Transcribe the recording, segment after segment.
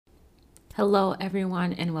Hello,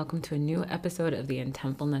 everyone, and welcome to a new episode of the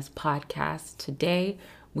Intentfulness Podcast. Today,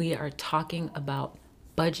 we are talking about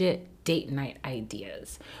budget date night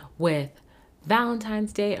ideas. With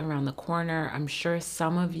Valentine's Day around the corner, I'm sure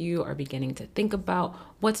some of you are beginning to think about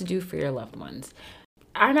what to do for your loved ones.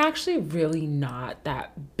 I'm actually really not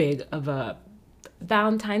that big of a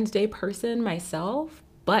Valentine's Day person myself,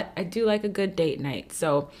 but I do like a good date night.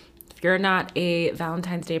 So if you're not a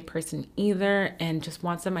Valentine's Day person either and just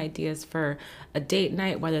want some ideas for a date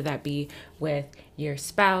night, whether that be with your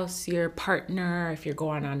spouse, your partner, if you're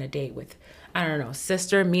going on a date with, I don't know,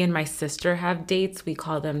 sister. Me and my sister have dates. We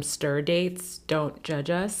call them stir dates. Don't judge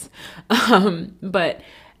us. But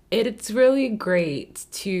it's really great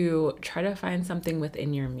to try to find something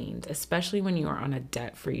within your means, especially when you are on a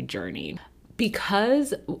debt-free journey.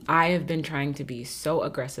 Because I have been trying to be so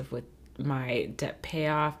aggressive with my debt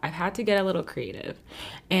payoff, I've had to get a little creative.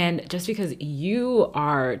 And just because you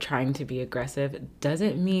are trying to be aggressive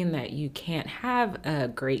doesn't mean that you can't have a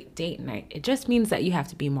great date night. It just means that you have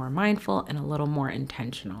to be more mindful and a little more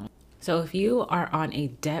intentional. So if you are on a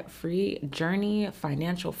debt-free journey,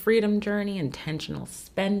 financial freedom journey, intentional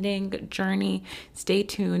spending journey, stay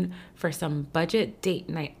tuned for some budget date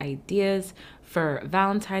night ideas for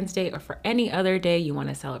Valentine's Day or for any other day you want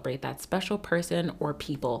to celebrate that special person or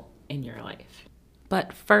people in your life.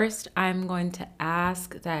 But first, I'm going to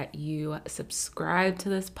ask that you subscribe to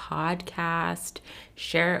this podcast,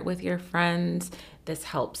 share it with your friends. This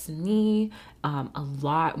helps me a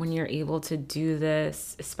lot when you're able to do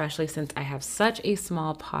this, especially since I have such a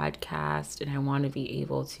small podcast and I want to be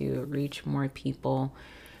able to reach more people.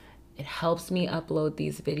 It helps me upload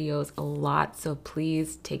these videos a lot, so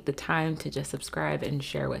please take the time to just subscribe and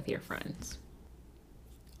share with your friends.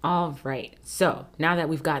 All right, so now that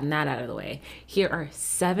we've gotten that out of the way, here are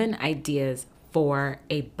 7 ideas for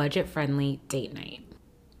a budget-friendly date night.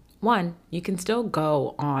 1, you can still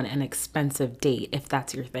go on an expensive date if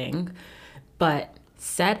that's your thing, but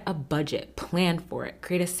set a budget, plan for it,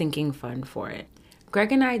 create a sinking fund for it.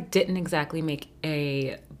 Greg and I didn't exactly make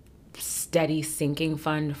a steady sinking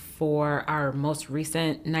fund for our most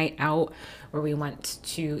recent night out where we went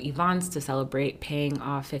to Yvonne's to celebrate paying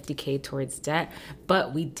off $50K towards debt,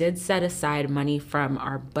 but we did set aside money from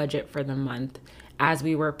our budget for the month as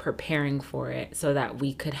we were preparing for it so that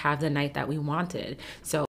we could have the night that we wanted.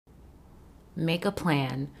 So make a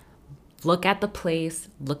plan, look at the place,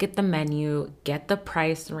 look at the menu, get the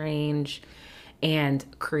price range, and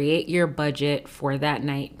create your budget for that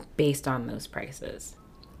night based on those prices.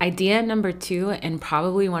 Idea number 2, and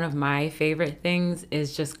probably one of my favorite things,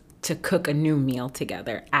 is just to cook a new meal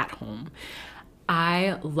together at home.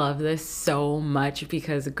 I love this so much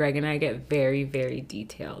because Greg and I get very, very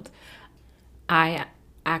detailed. I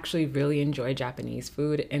actually really enjoy Japanese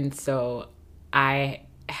food, and so I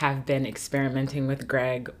have been experimenting with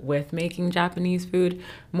Greg with making Japanese food.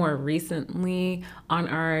 More recently, on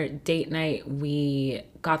our date night, we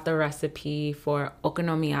got the recipe for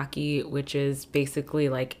okonomiyaki, which is basically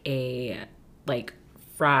like a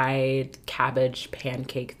fried cabbage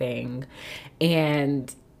pancake thing.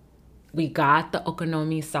 And we got the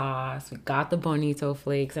okonomi sauce, we got the bonito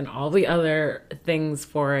flakes and all the other things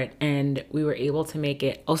for it. And we were able to make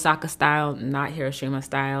it Osaka style, not Hiroshima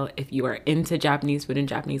style. If you are into Japanese food and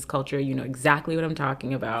Japanese culture, you know exactly what I'm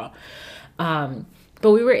talking about.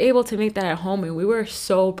 But we were able to make that at home and we were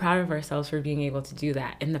so proud of ourselves for being able to do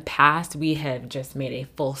that. In the past, we have just made a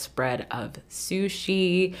full spread of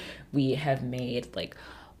sushi. We have made like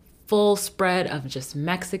full spread of just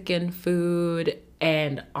Mexican food.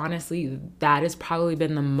 And honestly, that has probably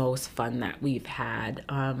been the most fun that we've had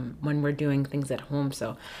when we're doing things at home.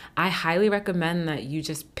 So I highly recommend that you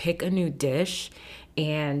just pick a new dish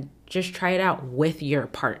and just try it out with your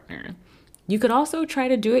partner. You could also try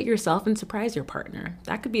to do it yourself and surprise your partner.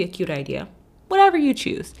 That could be a cute idea. Whatever you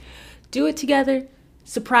choose. Do it together,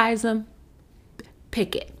 surprise them,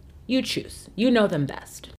 pick it. You choose. You know them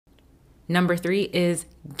best. Number 3 is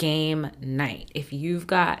game night. If you've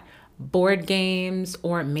got board games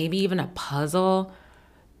or maybe even a puzzle,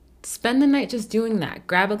 spend the night just doing that.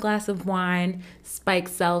 Grab a glass of wine, spiked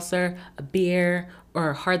seltzer, a beer,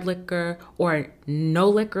 or hard liquor, or no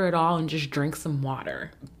liquor at all and just drink some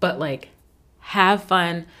water. But like, have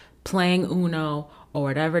fun playing Uno or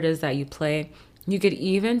whatever it is that you play. You could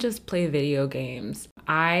even just play video games.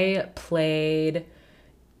 I played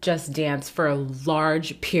Just Dance for a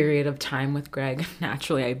large period of time with Greg.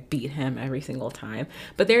 Naturally, I beat him every single time.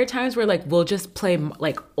 But there are times where like we'll just play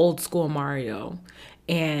like old school Mario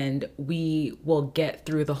and we will get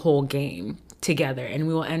through the whole game together and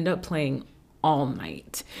we will end up playing all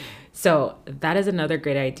night. So that is another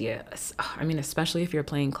great idea. I mean, especially if you're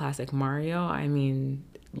playing classic Mario. I mean,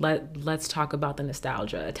 let's talk about the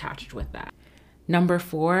nostalgia attached with that. Number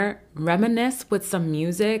 4, reminisce with some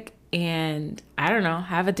music and, I don't know,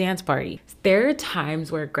 have a dance party. There are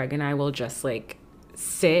times where Greg and I will just like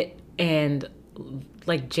sit and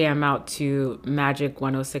like jam out to Magic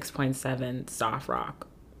 106.7 soft rock.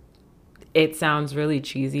 It sounds really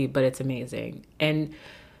cheesy, but it's amazing. And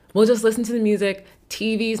we'll just listen to the music.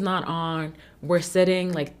 TV's not on. We're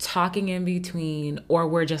sitting like talking in between, or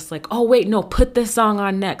we're just like, oh, wait, no, put this song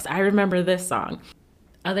on next. I remember this song.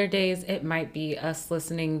 Other days, it might be us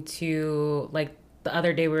listening to, like the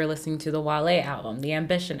other day, we were listening to the Wale album, the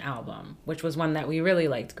Ambition album, which was one that we really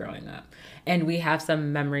liked growing up. And we have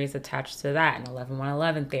some memories attached to that in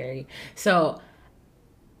 11-111 Theory. So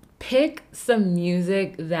pick some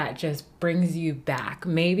music that just brings you back.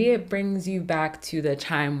 Maybe it brings you back to the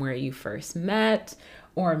time where you first met,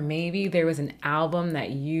 or maybe there was an album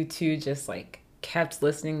that you two just like kept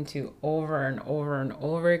listening to over and over and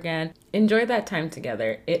over again. Enjoy that time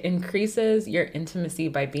together. It increases your intimacy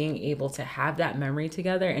by being able to have that memory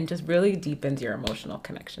together and just really deepens your emotional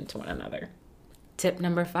connection to one another. Tip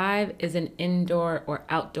number 5 is an indoor or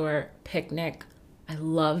outdoor picnic. I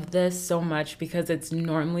love this so much because it's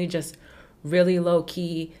normally just really low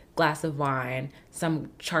key, glass of wine, some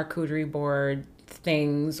charcuterie board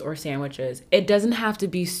things or sandwiches. It doesn't have to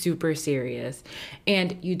be super serious,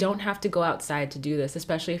 and you don't have to go outside to do this,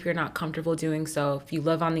 especially if you're not comfortable doing so. If you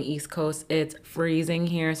live on the East Coast, it's freezing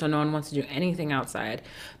here, so no one wants to do anything outside,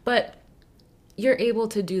 but you're able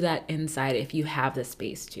to do that inside if you have the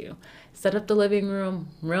space to. Set up the living room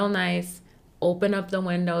real nice, open up the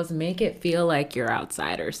windows, make it feel like you're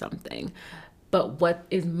outside or something. But what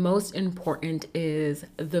is most important is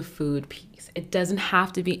the food piece. It doesn't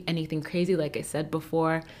have to be anything crazy, like I said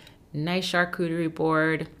before. Nice charcuterie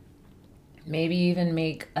board, maybe even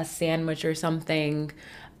make a sandwich or something,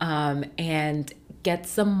 and get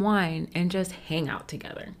some wine and just hang out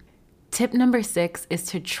together. Tip number 6 is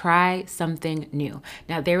to try something new.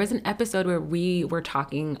 Now, there was an episode where we were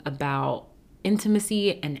talking about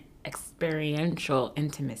intimacy and experiential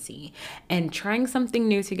intimacy, and trying something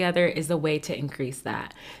new together is a way to increase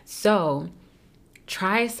that. So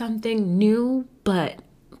try something new, but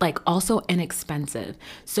like also inexpensive.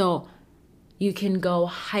 So you can go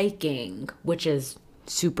hiking, which is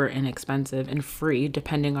super inexpensive and free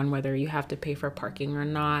depending on whether you have to pay for parking or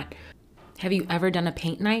not. Have you ever done a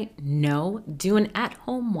paint night? No? Do an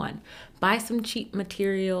at-home one. Buy some cheap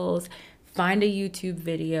materials, find a YouTube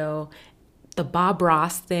video. The Bob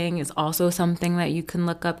Ross thing is also something that you can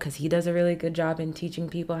look up because he does a really good job in teaching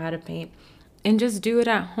people how to paint. And just do it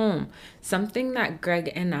at home. Something that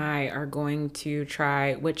Greg and I are going to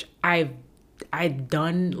try, which I've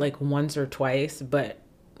done like once or twice, but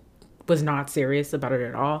was not serious about it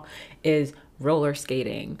at all, is roller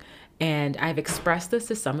skating. And I've expressed this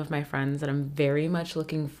to some of my friends that I'm very much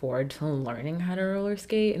looking forward to learning how to roller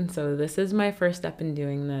skate. And so this is my first step in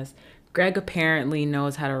doing this. Greg apparently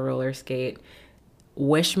knows how to roller skate.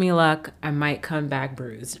 Wish me luck. I might come back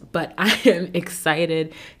bruised, but I am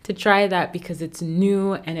excited to try that because it's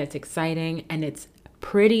new and it's exciting and it's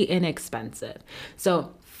pretty inexpensive.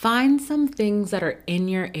 So find some things that are in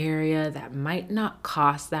your area that might not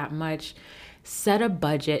cost that much. Set a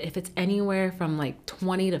budget. If it's anywhere from like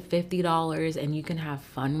 $20 to $50 and you can have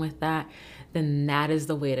fun with that, then that is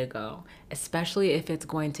the way to go, especially if it's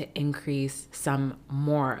going to increase some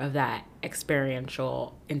more of that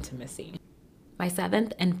experiential intimacy. My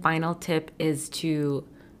 7th and final tip is to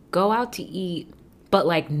go out to eat, but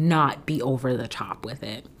like not be over the top with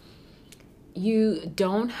it. You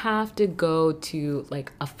don't have to go to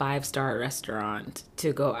like a 5-star restaurant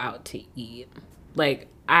to go out to eat. Like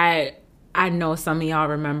I know some of y'all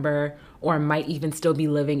remember or might even still be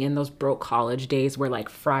living in those broke college days where like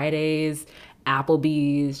Fridays,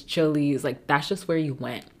 Applebee's, Chili's, like that's just where you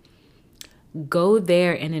went. Go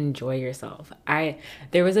there and enjoy yourself.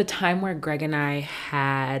 There was a time where Greg and I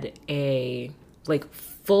had a like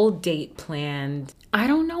full date planned. I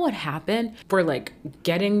don't know what happened. We're like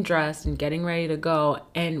getting dressed and getting ready to go,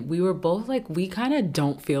 and we were both like, we kind of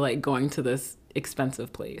don't feel like going to this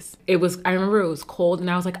expensive place. I remember it was cold and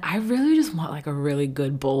I was like, I really just want like a really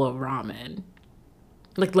good bowl of ramen.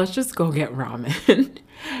 Like, let's just go get ramen.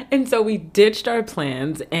 And so we ditched our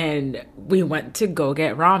plans and we went to go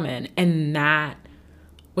get ramen, and that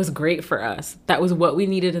was great for us. That was what we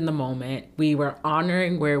needed in the moment. We were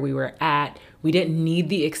honoring where we were at. We didn't need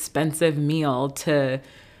the expensive meal to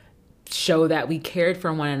show that we cared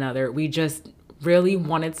for one another. We just really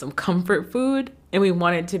wanted some comfort food and we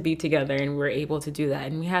wanted to be together, and we were able to do that,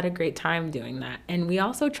 and we had a great time doing that. And we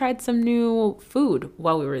also tried some new food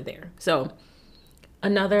while we were there. So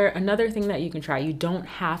another thing that you can try, you don't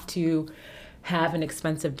have to have an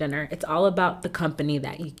expensive dinner. It's all about the company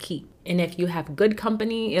that you keep. And if you have good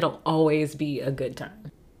company, it'll always be a good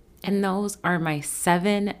time. And those are my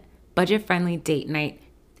 7 budget-friendly date night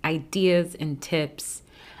ideas and tips.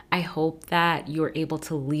 I hope that you're able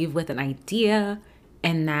to leave with an idea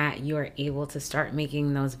and that you're able to start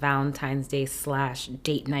making those Valentine's Day /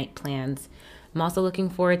 date night plans. I'm also looking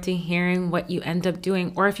forward to hearing what you end up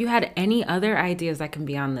doing, or if you had any other ideas that can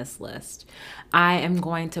be on this list. I am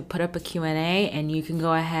going to put up a Q&A, and you can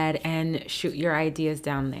go ahead and shoot your ideas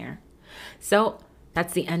down there. So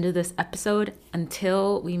that's the end of this episode.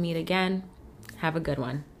 Until we meet again, have a good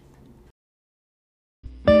one.